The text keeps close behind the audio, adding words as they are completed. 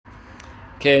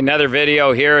Okay, another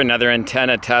video here, another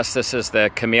antenna test. This is the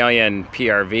Chameleon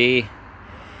PRV,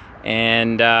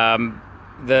 and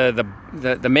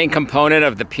the main component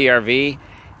of the PRV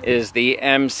is the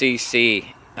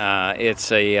MCC.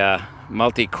 It's a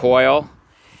multi-coil,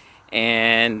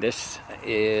 and this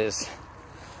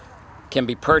can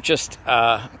be purchased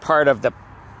part of the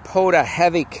POTA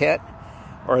heavy kit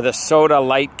or the SOTA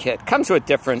light kit. Comes with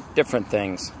different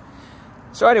things.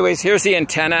 So anyways, here's the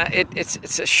antenna.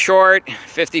 It's a short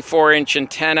 54-inch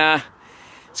antenna.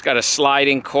 It's got a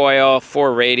sliding coil,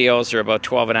 4 radials. They're about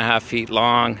 12.5 feet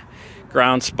long,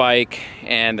 ground spike,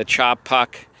 and the CHA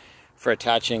puck for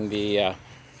attaching the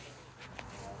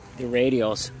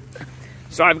radials.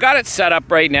 So I've got it set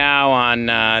up right now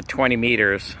on 20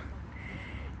 meters.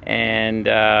 And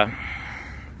there's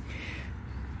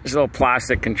a little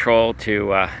plastic control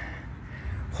to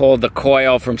hold the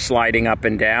coil from sliding up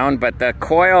and down, but the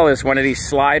coil is one of these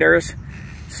sliders,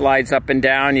 slides up and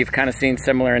down. You've kind of seen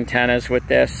similar antennas with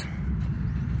this,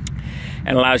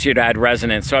 and allows you to add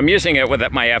resonance. So I'm using it with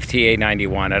my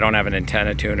FT-891. I don't have an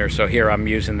antenna tuner, so here I'm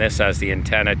using this as the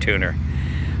antenna tuner.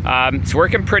 It's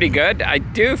working pretty good. I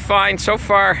do find so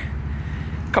far a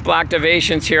couple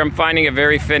activations here. I'm finding it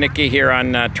very finicky here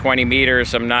on 20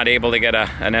 meters. I'm not able to get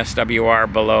an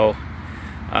SWR below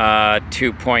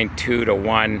 2.2 to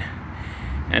 1,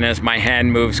 and as my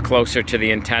hand moves closer to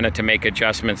the antenna to make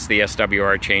adjustments, the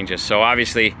SWR changes. So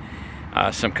obviously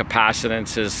some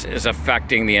capacitance is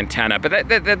affecting the antenna, but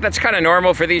that's kind of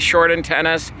normal for these short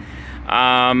antennas.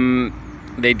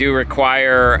 They do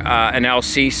require an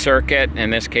LC circuit. In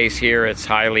this case here, it's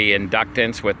highly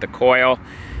inductance with the coil,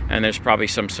 and there's probably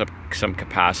some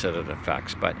capacitive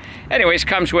effects. But anyways,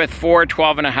 comes with 4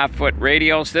 12.5-foot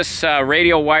radials. This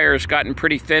radial wire has gotten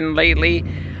pretty thin lately.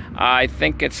 I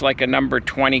think it's like a number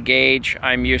 20 gauge.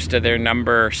 I'm used to their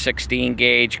number 16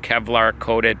 gauge Kevlar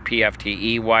coated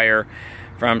PFTE wire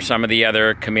from some of the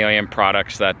other Chameleon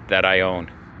products that I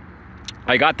own.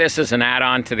 I got this as an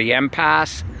add-on to the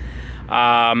MPass.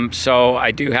 So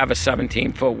I do have a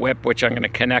 17-foot whip, which I'm going to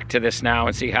connect to this now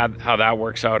and see how that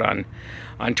works out on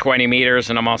 20 meters,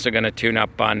 and I'm also going to tune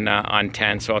up on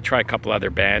 10, so I'll try a couple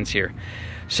other bands here.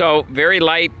 So very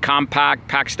light, compact,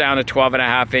 packs down to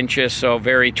 12.5 inches, so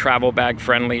very travel bag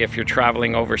friendly if you're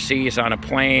traveling overseas on a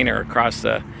plane or across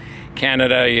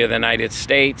Canada or the United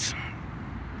States,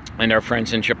 and our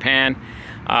friends in Japan.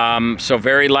 So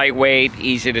very lightweight,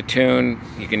 easy to tune.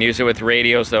 You can use it with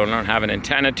radios that don't have an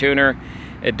antenna tuner.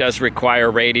 It does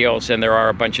require radials, and there are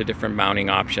a bunch of different mounting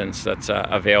options that's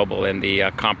available in the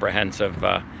comprehensive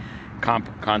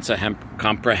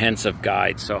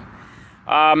guide. So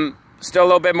still a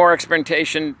little bit more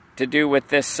experimentation to do with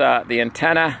this, the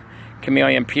antenna,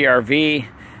 Chameleon PRV.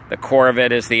 The core of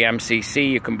it is the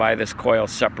MCC. You can buy this coil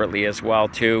separately as well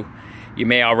too. You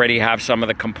may already have some of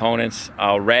the components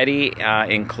already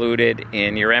included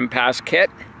in your MPass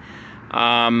kit,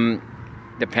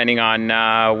 depending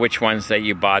on which ones that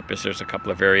you bought, because there's a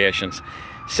couple of variations.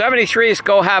 73s,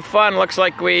 go have fun. Looks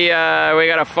like we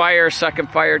got a fire. Second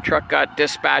fire truck got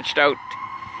dispatched out,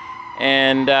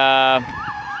 and yeah,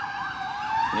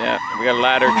 we got a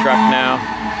ladder truck now.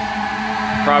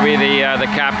 Probably the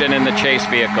captain in the chase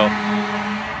vehicle.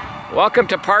 Welcome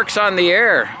to Parks on the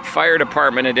Air, Fire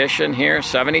Department edition here.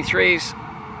 73s,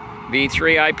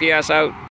 V3 IPS out.